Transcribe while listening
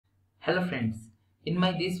Hello friends, in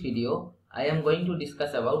this video I am going to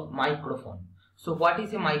discuss about microphone. So what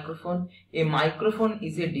is a microphone? A microphone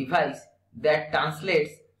is a device that translates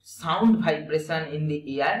sound vibration in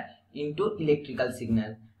the air into electrical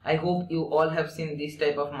signal. I hope you all have seen this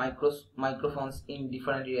type of microphones in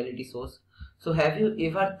different reality shows. So have you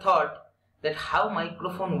ever thought that how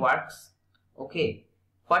microphone works? Okay,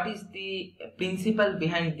 what is the principle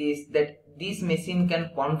behind this, that this machine can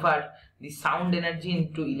convert the sound energy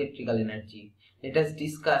into electrical energy? Let us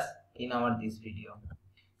discuss in this video.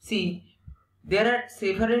 See, there are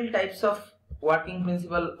several types of working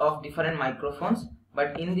principle of different microphones,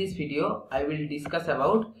 but in this video I will discuss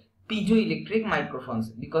about piezoelectric microphones,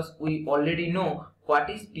 because we already know what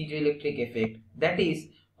is piezoelectric effect. That is,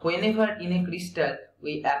 whenever in a crystal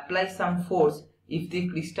we apply some force, if the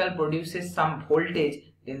crystal produces some voltage,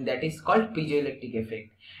 then that is called piezoelectric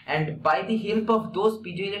effect. And by the help of those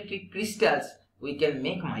piezoelectric crystals, we can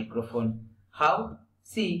make microphone. How?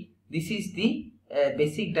 See, this is the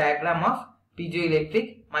basic diagram of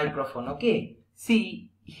piezoelectric microphone. Okay.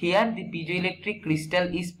 See, here the piezoelectric crystal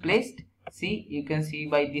is placed. See, you can see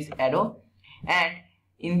by this arrow. And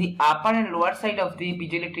in the upper and lower side of the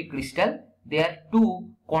piezoelectric crystal, there are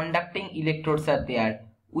two conducting electrodes are there,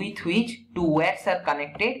 with which two wires are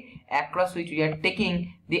connected, across which we are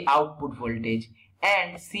taking the output voltage.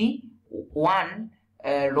 And see, one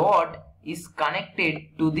rod is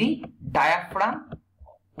connected to the diaphragm,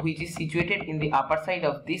 which is situated in the upper side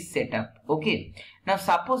of this setup. Okay. Now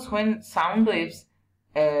suppose when sound waves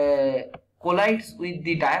collides with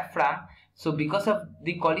the diaphragm, so because of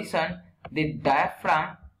the collision, the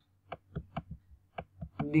diaphragm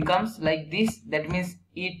becomes like this. That means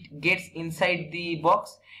it gets inside the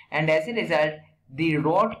box, and as a result the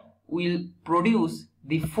rod will produce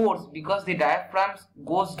the force. Because the diaphragm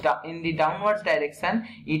goes down in the downwards direction,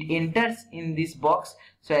 it enters in this box,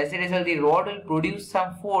 so as a result the rod will produce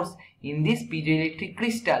some force in this piezoelectric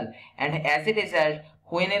crystal, and as a result,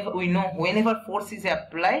 whenever force is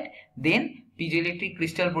applied, then piezoelectric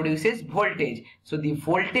crystal produces voltage. So the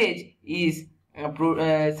voltage is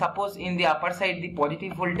suppose in the upper side the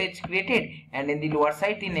positive voltage created, and in the lower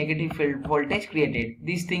side the negative voltage created.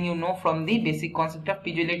 This thing you know from the basic concept of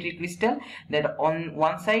piezoelectric crystal, that on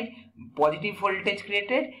one side positive voltage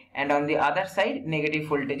created and on the other side negative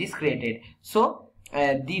voltage is created. So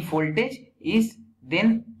the voltage is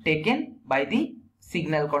then taken by the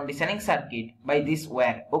signal conditioning circuit by this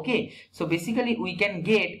wire. Okay, so basically we can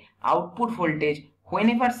get output voltage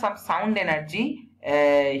whenever some sound energy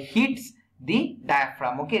hits the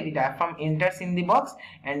diaphragm. Okay, the diaphragm enters in the box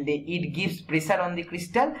and it gives pressure on the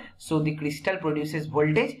crystal, so the crystal produces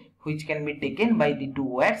voltage, which can be taken by the two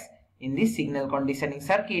wires in the signal conditioning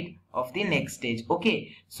circuit of the next stage.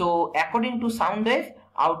 Okay, so according to sound wave,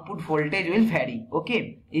 output voltage will vary.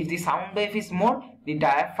 Okay, if the sound wave is more, the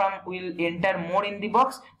diaphragm will enter more in the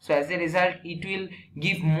box, so as a result it will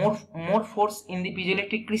give more force in the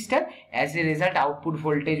piezoelectric crystal. As a result, output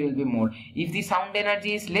voltage will be more. If the sound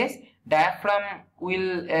energy is less, diaphragm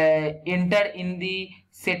will enter in the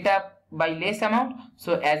setup by less amount,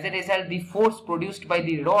 so as a result the force produced by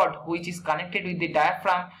the rod which is connected with the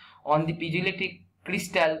diaphragm on the piezoelectric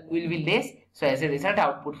crystal will be less, so as a result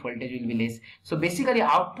output voltage will be less. So basically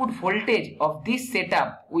output voltage of this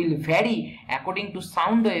setup will vary according to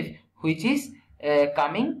sound wave which is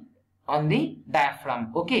coming on the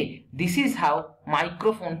diaphragm. Okay, this is how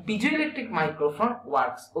microphone, piezoelectric microphone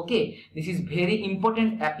works. Okay, this is very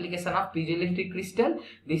important application of piezoelectric crystal.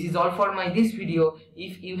 This is all for this video.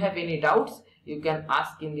 If you have any doubts, you can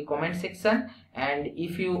ask in the comment section, and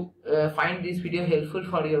if you find this video helpful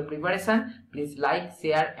for your preparation, please like,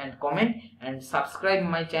 share and comment, and subscribe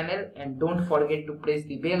my channel, and don't forget to press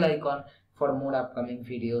the bell icon for more upcoming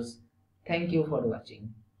videos. Thank you for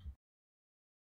watching.